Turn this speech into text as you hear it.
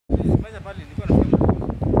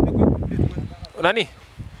Nani?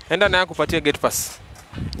 Enda naye kupatia gate pass.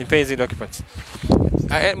 Nipe hizi documents.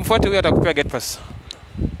 Mfuate huyo atakupea gate pass.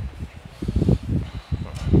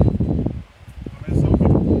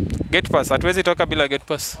 Gate pass, hatuwezi toka bila gate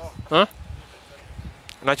pass. Ha?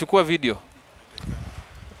 Nachukua video.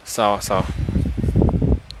 Sawa, sawa.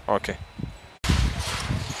 Okay.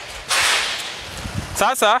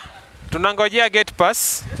 Sasa tunangojea gate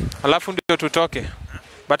pass, alafu ndio tutoke.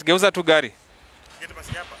 But geuza tu gari. Gate pass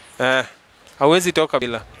hapa. Hauwezi toka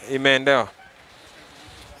bila. Imeendewa.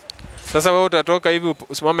 Sasa wewe utatoka hivi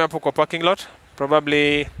usimame hapo kwa parking lot.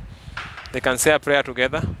 Probably they can say a prayer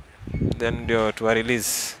together. Then ndio tu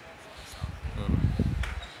release.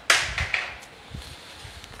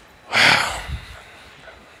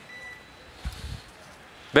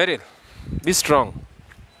 Beryl, be strong.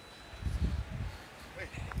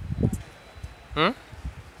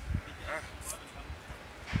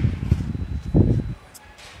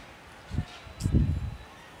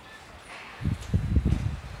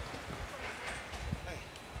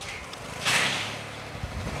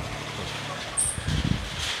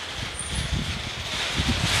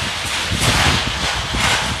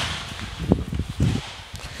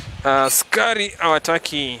 Skari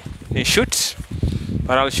hawataki ni shoot,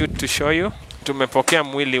 but I'll shoot to show you. Tumepokea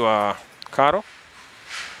mwili wa Caro.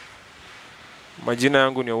 Majina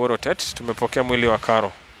yangu ni Worotet. Tumepokea mwili wa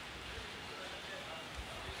Caro.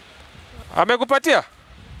 Amekupatia?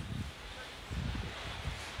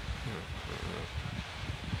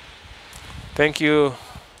 Thank you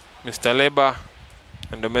Mr. Labor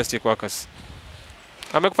and Domestic Workers.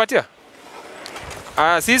 Amekupatia?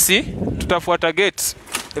 Sisi tutafuata gate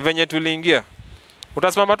venye tuliingia.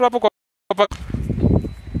 Utasimama tu hapo kwa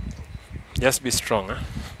just be strong,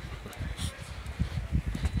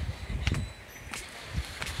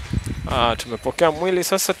 tumepokea mwili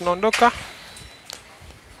sasa tunaondoka.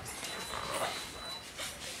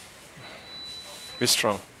 Be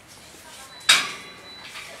strong.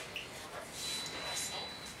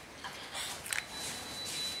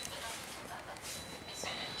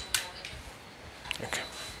 Okay.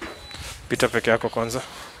 Pita peke yako kwanza.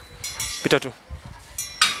 Pita tu.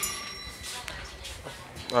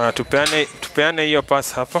 Tupeane hiyo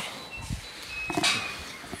pass hapa.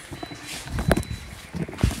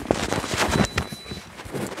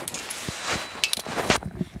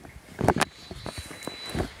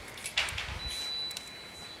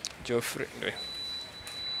 Geoffrey.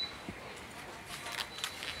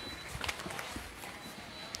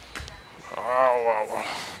 Wow.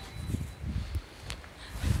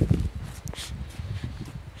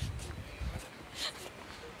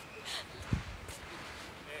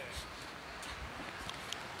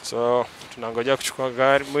 So, tunangoja kuchukua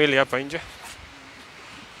gari mwili hapa nje.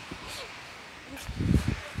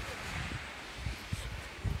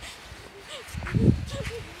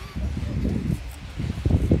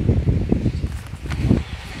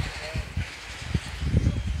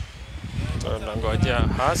 So, tunangoja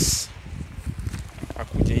Has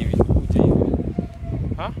akuje hivi,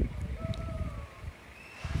 Ha?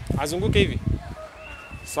 Azunguke hivi.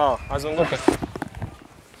 Sawa, azunguke.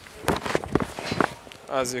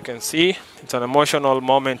 As you can see, it's an emotional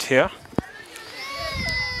moment here.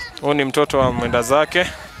 Huyu ni mtoto wa mwendazake,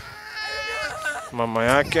 mama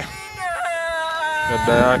yake,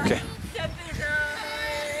 dada yake.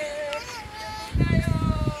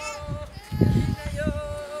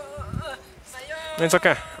 It's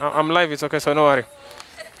okay. I'm live. It's okay, so no worry.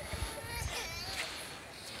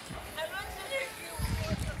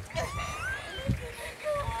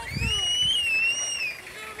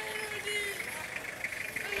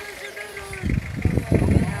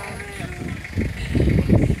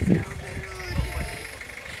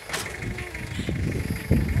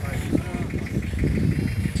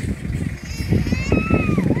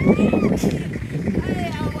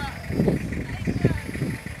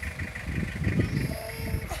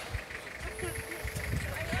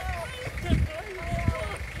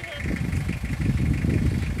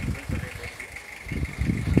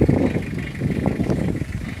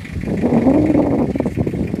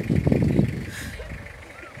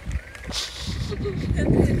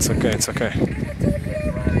 It's okay, it's okay.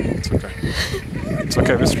 It's okay. It's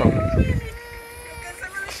okay, be strong.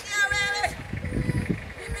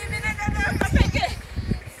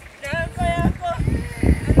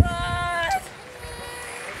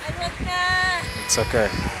 It's okay.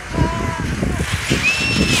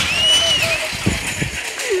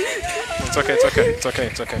 It's okay, it's okay, it's okay,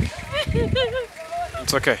 it's okay.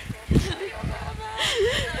 It's okay.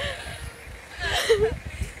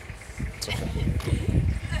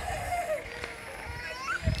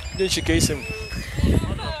 nishike simu.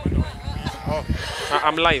 Oh,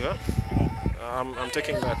 I'm live, huh? I'm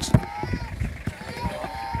taking that.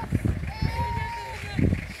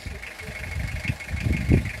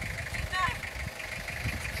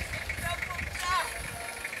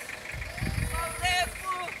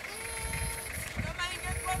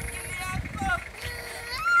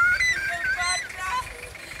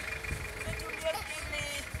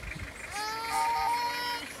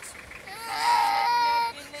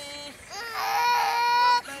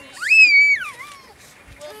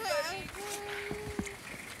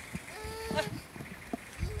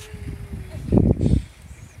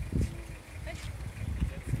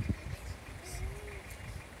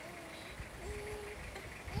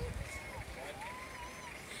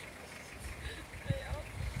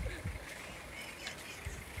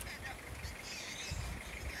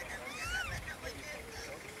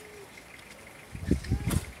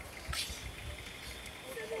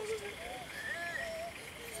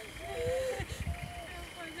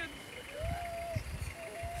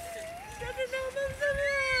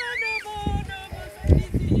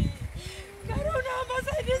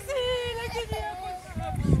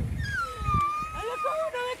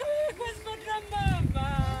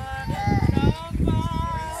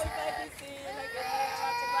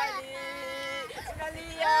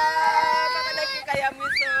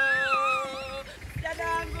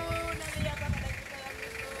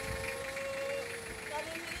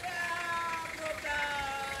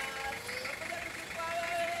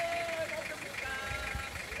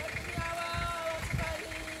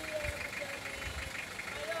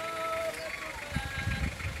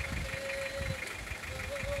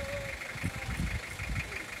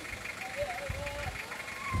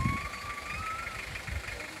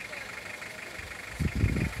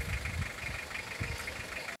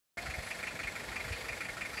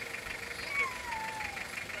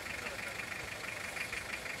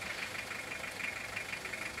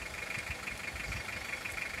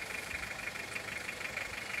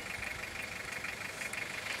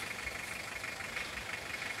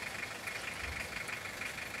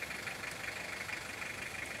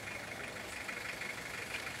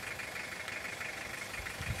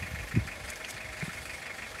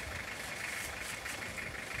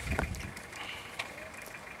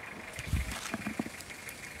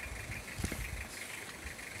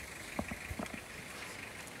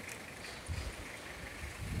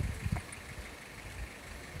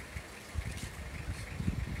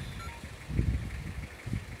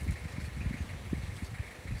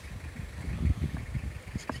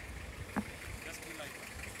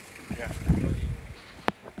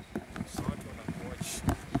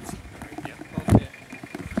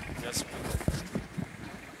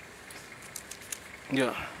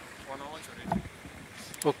 Yeah.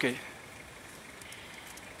 Okay.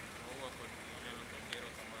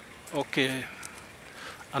 Okay.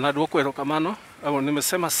 Anaduoko erokamano.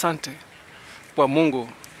 Nimesema asante kwa Mungu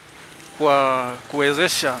kwa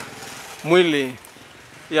kuwezesha mwili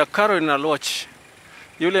ya Caroline Aluoch.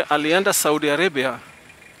 Yule alienda Saudi Arabia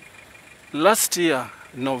last year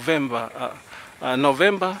November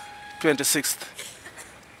 26th.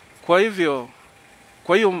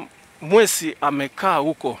 Kwa hiyo mwezi amekaa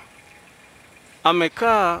huko.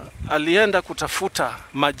 Alienda kutafuta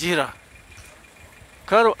majira.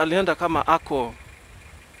 Karo alienda kama ako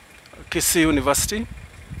Kisii University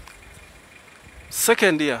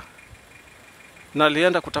second year, na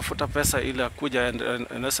alienda kutafuta pesa ili kuja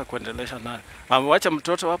endelea kuendelesha naye. Amewacha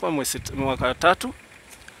mtoto hapa mwaka 3,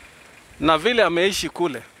 na vile ameishi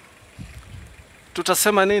kule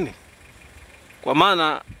tutasema nini? Kwa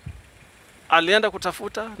maana alienda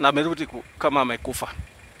kutafuta na amerudi kama amekufa.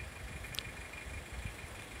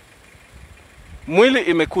 Mwili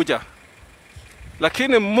imekuja,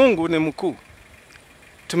 lakini Mungu ni mkuu.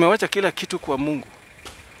 Tumewacha kila kitu kwa Mungu.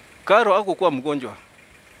 Karo hakukuwa mgonjwa,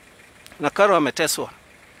 na Karo ameteswa.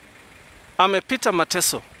 Amepita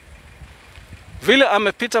mateso. Vile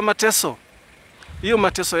amepita mateso, hiyo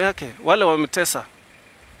mateso yake wale wametesa,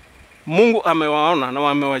 Mungu amewaona na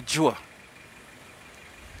amewajua.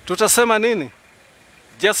 Tutasema nini?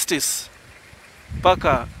 Justice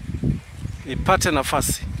paka ipate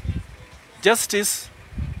nafasi. Justice,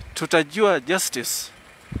 tutajua justice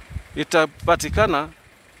itapatikana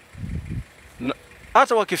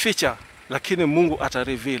hata wakificha, lakini Mungu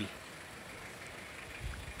atareveal.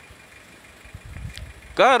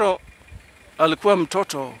 Karo alikuwa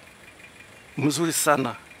mtoto mzuri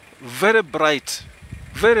sana, very bright,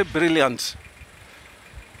 very brilliant.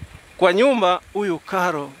 Kwa nyumba huyu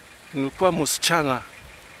Karo nilikuwa msichana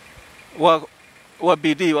wa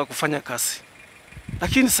bidii wa kufanya kazi.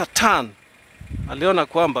 Lakini Satan aliona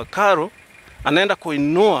kwamba Karo anaenda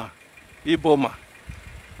kuinua hii boma,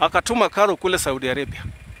 akatuma Karo kule Saudi Arabia.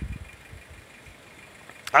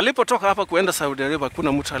 Alipotoka hapa kuenda Saudi Arabia,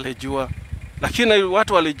 kuna mtu alijua, lakini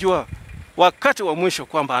watu walijua wakati wa mwisho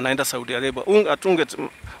kwamba anaenda Saudi Arabia. Atunge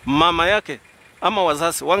mama yake ama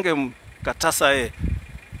wazazi wangemkatasa yeye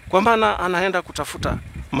kwamba anaenda kutafuta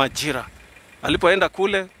majira. Alipoenda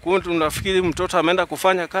kule, tunafikiri mtoto ameenda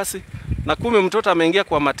kufanya kazi, na kumbe mtoto ameingia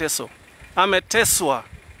kwa mateso. Ameteswa.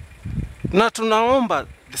 Na tunaomba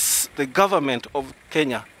the government of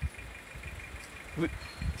Kenya.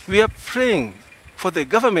 We are praying for the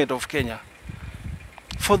government of Kenya,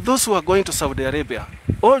 for those who are going to Saudi Arabia,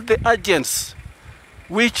 all the agents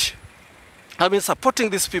which have been supporting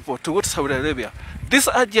these people to go to Saudi Arabia. These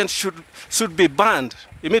agents should be banned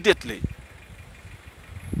immediately,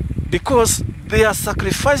 because they are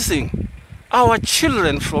sacrificing our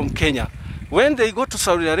children from Kenya. When they go to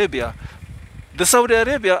Saudi Arabia, the Saudi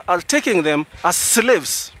Arabia are taking them as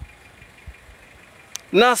slaves.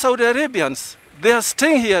 Now Saudi Arabians, they are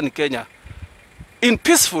staying here in Kenya in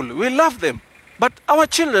peaceful. We love them. But our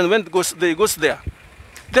children, when they go there,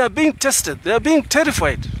 they are being tested. They are being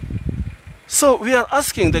terrified. So we are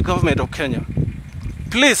asking the government of Kenya,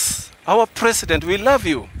 please, our president, we love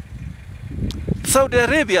you. Saudi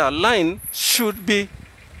Arabia line should be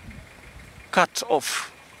cut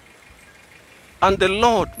off, and the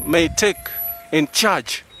Lord may take in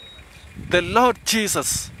charge. The Lord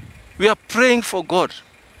Jesus, we are praying for God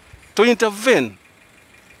to intervene.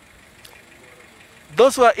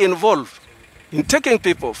 Those who are involved in taking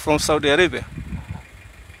people from Saudi Arabia,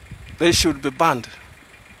 they should be banned.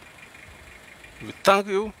 We thank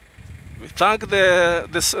you. We thank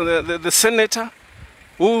the senator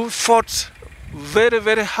who fought very,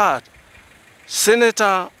 very hard.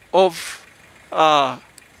 Senator of Taita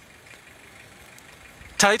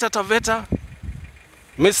Taveta,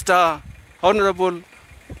 Mr. Honorable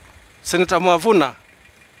Senator Mwavuna,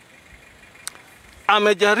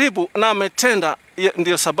 amejaribu na ametenda,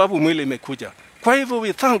 ndio sababu Mwili imekuja. Kwa hivyo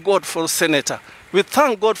we thank God for Senator. We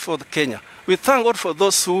thank God for Kenya. We thank God for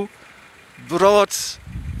those who brought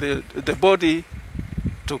the body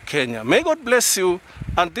to Kenya. May God bless you.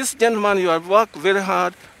 And this gentleman, you have worked very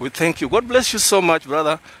hard. We thank you. God bless you so much,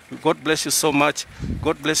 brother. God bless you so much.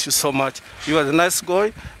 God bless you so much. You are a nice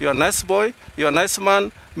guy. You are a nice boy. You are a nice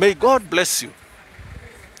man. May God bless you.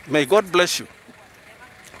 May God bless you.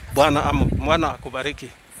 Bwana akubariki.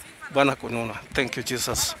 Bwana kununa. Thank you,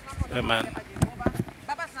 Jesus. Amen.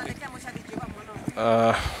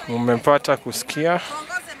 Umempata kusikia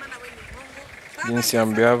jinsi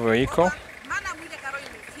ambavyo iko.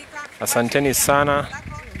 Asanteni sana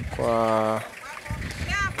kwa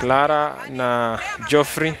Clara na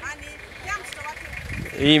Geoffrey.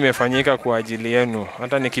 Hii imefanyika kwa ajili yenu.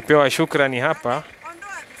 Hata nikipewa shukrani hapa,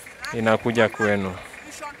 inakuja kwenu.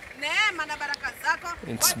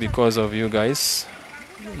 It's because of you guys.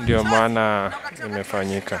 Ndio maana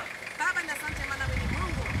imefanyika.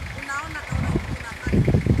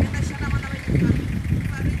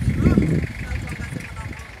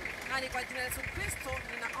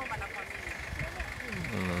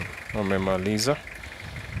 Umemaliza.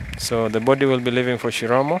 So the body will be leaving for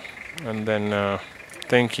Shiramo, and then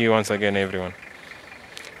thank you once again, everyone.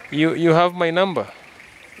 You have my number.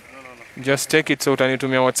 No. Just take it, so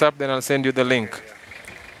utanitumia WhatsApp, then I'll send you the link.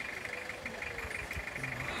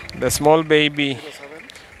 The small baby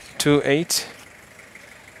 28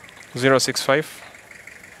 065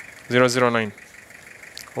 009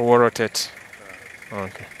 Worotet.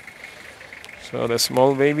 Okay. So the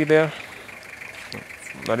small baby there,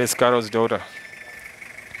 that is Carol's daughter.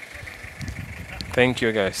 Thank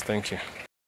you guys, thank you.